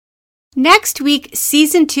Next week,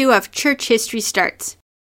 Season 2 of Church History starts.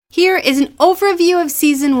 Here is an overview of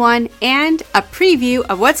Season 1 and a preview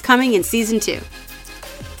of what's coming in Season 2.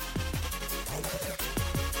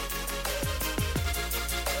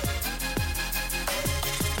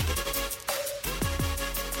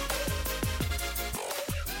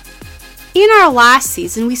 In our last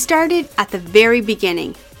season, we started at the very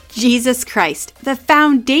beginning. Jesus Christ, the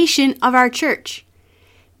foundation of our church.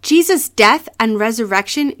 Jesus' death and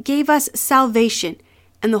resurrection gave us salvation,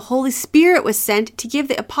 and the Holy Spirit was sent to give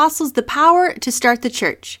the apostles the power to start the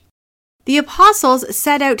church. The apostles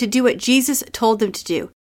set out to do what Jesus told them to do: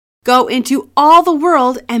 go into all the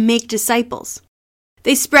world and make disciples.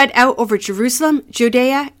 They spread out over Jerusalem,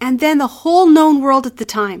 Judea, and then the whole known world at the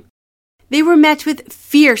time. They were met with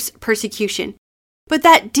fierce persecution, but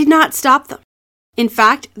that did not stop them. In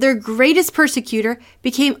fact, their greatest persecutor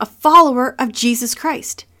became a follower of Jesus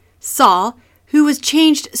Christ, Saul, who was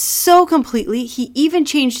changed so completely he even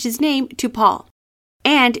changed his name to Paul,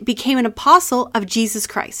 and became an apostle of Jesus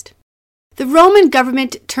Christ. The Roman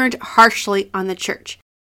government turned harshly on the church.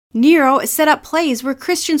 Nero set up plays where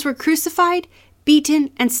Christians were crucified,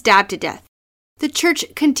 beaten, and stabbed to death. The church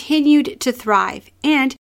continued to thrive,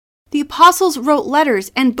 and the apostles wrote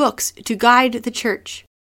letters and books to guide the church.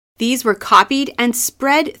 These were copied and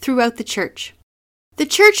spread throughout the church. The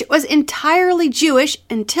church was entirely Jewish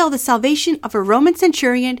until the salvation of a Roman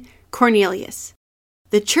centurion, Cornelius.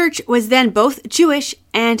 The church was then both Jewish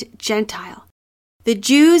and Gentile. The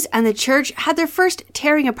Jews and the church had their first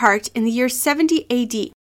tearing apart in the year 70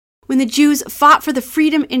 AD, when the Jews fought for the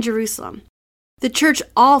freedom in Jerusalem. The church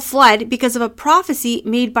all fled because of a prophecy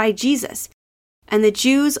made by Jesus, and the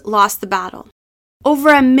Jews lost the battle.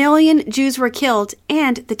 Over 1 million Jews were killed,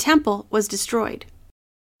 and the temple was destroyed.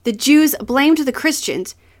 The Jews blamed the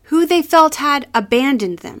Christians, who they felt had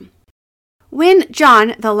abandoned them. When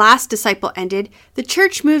John, the last disciple, ended, the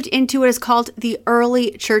church moved into what is called the early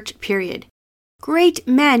church period. Great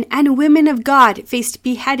men and women of God faced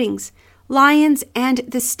beheadings, lions, and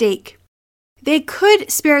the stake. They could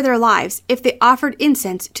spare their lives if they offered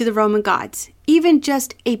incense to the Roman gods, even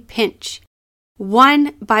just a pinch.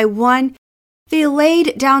 One by one, they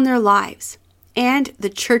laid down their lives, and the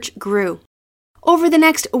church grew. Over the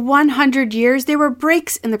next 100 years, there were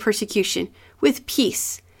breaks in the persecution, with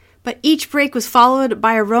peace, but each break was followed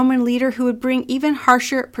by a Roman leader who would bring even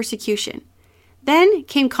harsher persecution. Then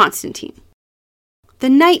came Constantine. The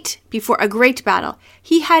night before a great battle,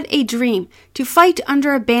 he had a dream to fight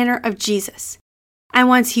under a banner of Jesus. And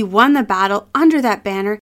once he won the battle under that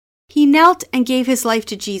banner, he knelt and gave his life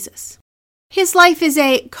to Jesus. His life is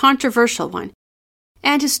a controversial one,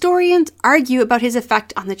 and historians argue about his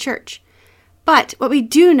effect on the church. But what we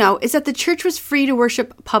do know is that the church was free to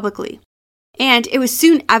worship publicly, and it was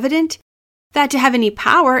soon evident that to have any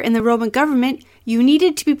power in the Roman government, you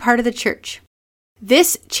needed to be part of the church.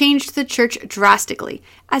 This changed the church drastically,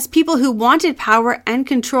 as people who wanted power and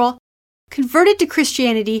control converted to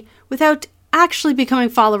Christianity without actually becoming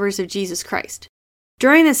followers of Jesus Christ.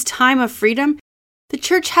 During this time of freedom, the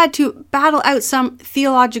church had to battle out some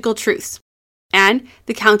theological truths, and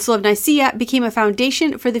the Council of Nicaea became a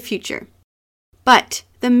foundation for the future. But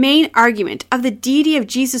the main argument of the deity of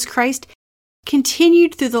Jesus Christ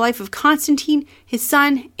continued through the life of Constantine, his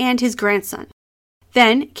son, and his grandson.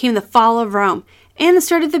 Then came the fall of Rome and the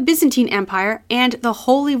start of the Byzantine Empire and the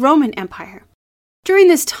Holy Roman Empire. During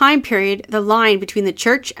this time period, the line between the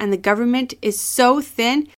church and the government is so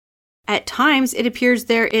thin, at times it appears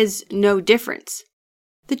there is no difference.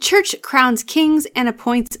 The church crowns kings and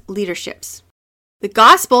appoints leaderships. The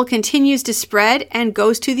gospel continues to spread and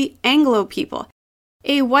goes to the Anglo people,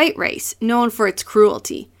 a white race known for its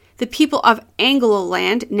cruelty. The people of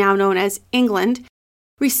Anglo-land, now known as England,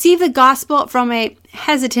 receive the gospel from a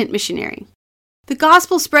hesitant missionary. The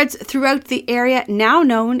gospel spreads throughout the area now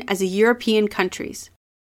known as the European countries.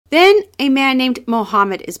 Then a man named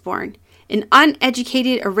Muhammad is born, an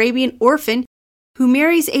uneducated Arabian orphan who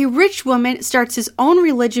marries a rich woman, starts his own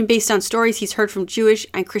religion based on stories he's heard from Jewish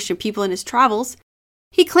and Christian people in his travels.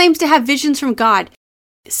 He claims to have visions from God.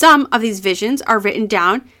 Some of these visions are written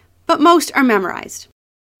down, but most are memorized.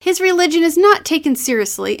 His religion is not taken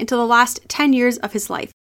seriously until the last 10 years of his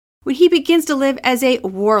life, when he begins to live as a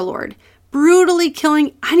warlord, brutally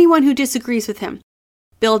killing anyone who disagrees with him,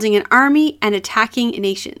 building an army and attacking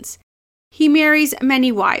nations. He marries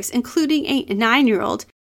many wives, including a 9-year-old,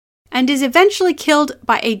 and is eventually killed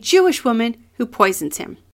by a Jewish woman who poisons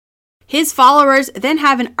him. His followers then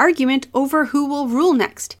have an argument over who will rule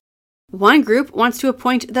next. One group wants to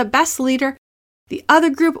appoint the best leader, the other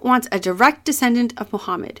group wants a direct descendant of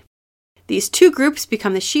Muhammad. These two groups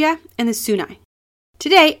become the Shia and the Sunni.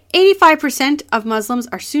 Today, 85% of Muslims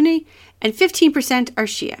are Sunni and 15% are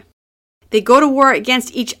Shia. They go to war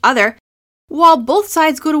against each other, while both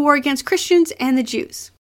sides go to war against Christians and the Jews.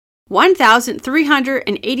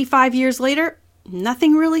 1,385 years later,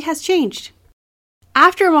 nothing really has changed.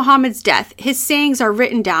 After Muhammad's death, his sayings are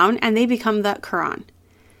written down and they become the Quran.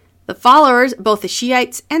 The followers, both the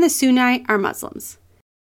Shiites and the Sunni, are Muslims.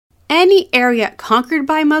 Any area conquered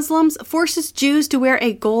by Muslims forces Jews to wear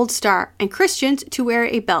a gold star and Christians to wear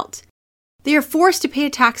a belt. They are forced to pay a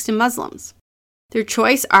tax to Muslims. Their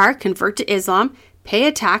choice are convert to Islam, pay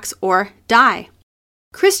a tax, or die.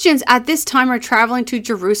 Christians at this time are traveling to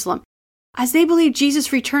Jerusalem, as they believe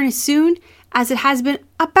Jesus' return is soon, as it has been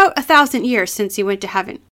about 1,000 years since he went to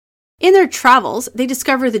heaven. In their travels, they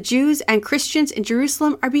discover the Jews and Christians in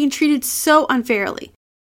Jerusalem are being treated so unfairly.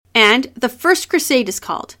 And the First Crusade is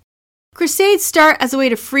called. Crusades start as a way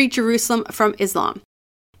to free Jerusalem from Islam.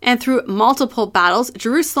 And through multiple battles,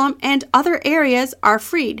 Jerusalem and other areas are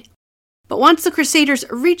freed. But once the Crusaders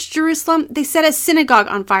reach Jerusalem, they set a synagogue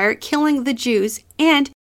on fire, killing the Jews, and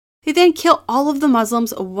they then kill all of the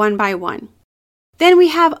Muslims one by one. Then we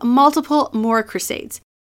have multiple more crusades.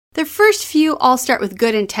 The first few all start with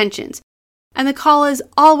good intentions, and the call is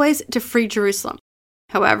always to free Jerusalem.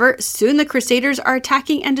 However, soon the Crusaders are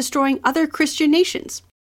attacking and destroying other Christian nations.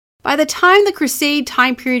 By the time the Crusade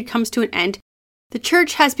time period comes to an end, the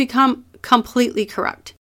church has become completely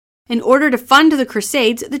corrupt. In order to fund the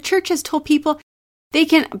Crusades, the church has told people they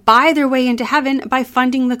can buy their way into heaven by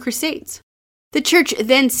funding the Crusades. The church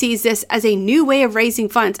then sees this as a new way of raising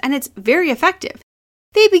funds, and it's very effective.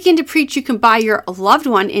 They begin to preach you can buy your loved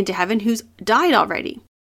one into heaven who's died already.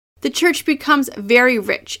 The church becomes very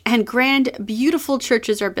rich, and grand, beautiful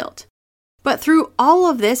churches are built. But through all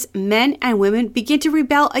of this, men and women begin to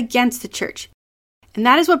rebel against the church. And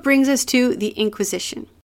that is what brings us to the Inquisition.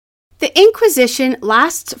 The Inquisition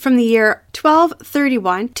lasts from the year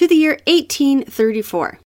 1231 to the year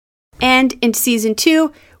 1834. And in season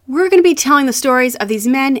 2, we're going to be telling the stories of these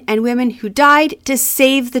men and women who died to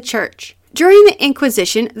save the church. During the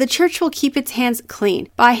Inquisition, the church will keep its hands clean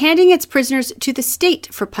by handing its prisoners to the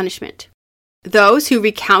state for punishment. Those who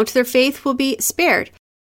recount their faith will be spared,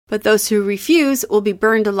 but those who refuse will be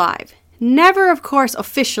burned alive. Never, of course,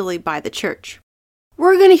 officially by the church.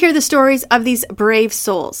 We're going to hear the stories of these brave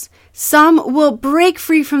souls. Some will break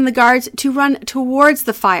free from the guards to run towards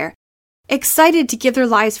the fire, excited to give their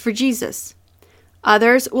lives for Jesus.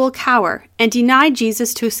 Others will cower and deny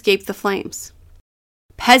Jesus to escape the flames.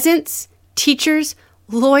 Peasants, teachers,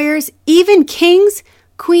 lawyers, even kings,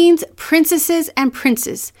 queens, princesses, and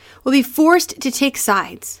princes will be forced to take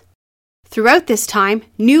sides. Throughout this time,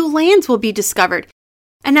 new lands will be discovered,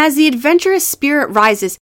 and as the adventurous spirit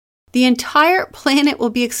rises, the entire planet will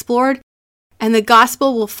be explored, and the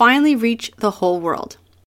gospel will finally reach the whole world.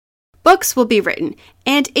 Books will be written,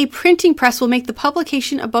 and a printing press will make the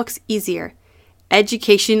publication of books easier.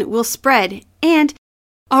 Education will spread, and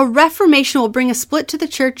a reformation will bring a split to the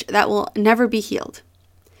church that will never be healed.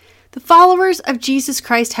 The followers of Jesus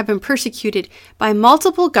Christ have been persecuted by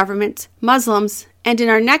multiple governments, Muslims, and in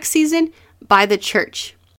our next season, by the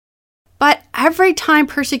church. But every time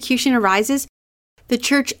persecution arises, the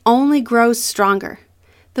church only grows stronger.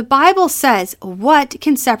 The Bible says, what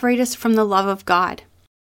can separate us from the love of God?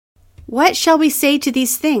 What shall we say to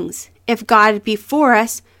these things? If God be for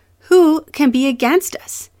us, who can be against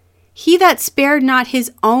us? He that spared not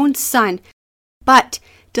his own Son, but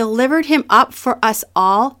delivered him up for us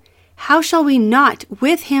all, how shall we not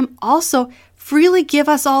with him also freely give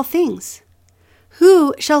us all things?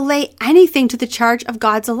 Who shall lay anything to the charge of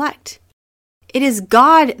God's elect? It is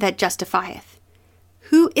God that justifieth.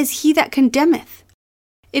 Who is he that condemneth?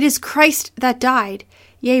 It is Christ that died,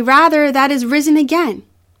 yea, rather that is risen again,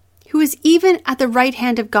 who is even at the right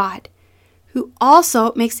hand of God, who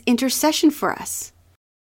also makes intercession for us.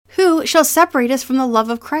 Who shall separate us from the love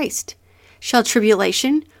of Christ? Shall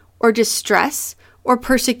tribulation, or distress, or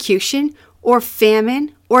persecution, or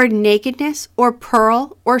famine, or nakedness, or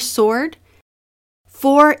peril, or sword?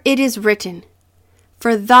 For it is written,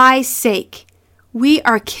 for thy sake we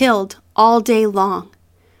are killed all day long.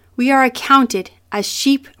 We are accounted as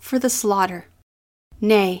sheep for the slaughter.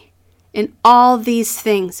 Nay, in all these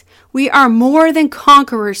things we are more than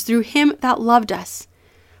conquerors through him that loved us.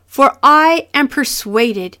 For I am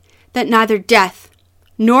persuaded that neither death,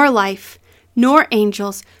 nor life, nor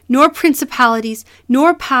angels, nor principalities,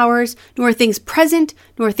 nor powers, nor things present,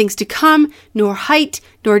 nor things to come, nor height,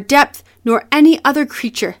 nor depth, nor any other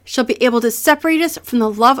creature shall be able to separate us from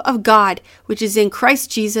the love of God, which is in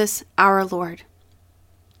Christ Jesus our Lord.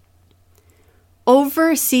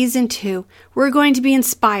 Over season 2, we're going to be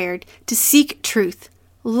inspired to seek truth,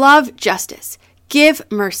 love justice, give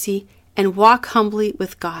mercy, and walk humbly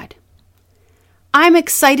with God. I'm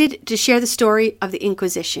excited to share the story of the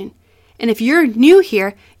Inquisition. And if you're new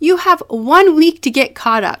here, you have 1 week to get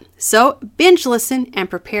caught up. So binge listen and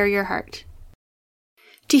prepare your heart.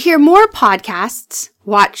 To hear more podcasts,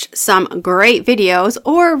 watch some great videos,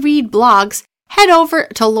 or read blogs, head over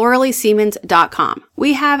to lauraleesiemens.com.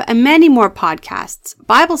 We have many more podcasts,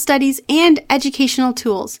 Bible studies, and educational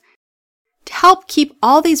tools. To help keep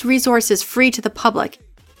all these resources free to the public,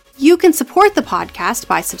 you can support the podcast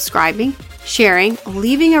by subscribing, sharing,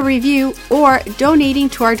 leaving a review, or donating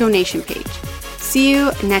to our donation page. See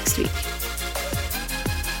you next week.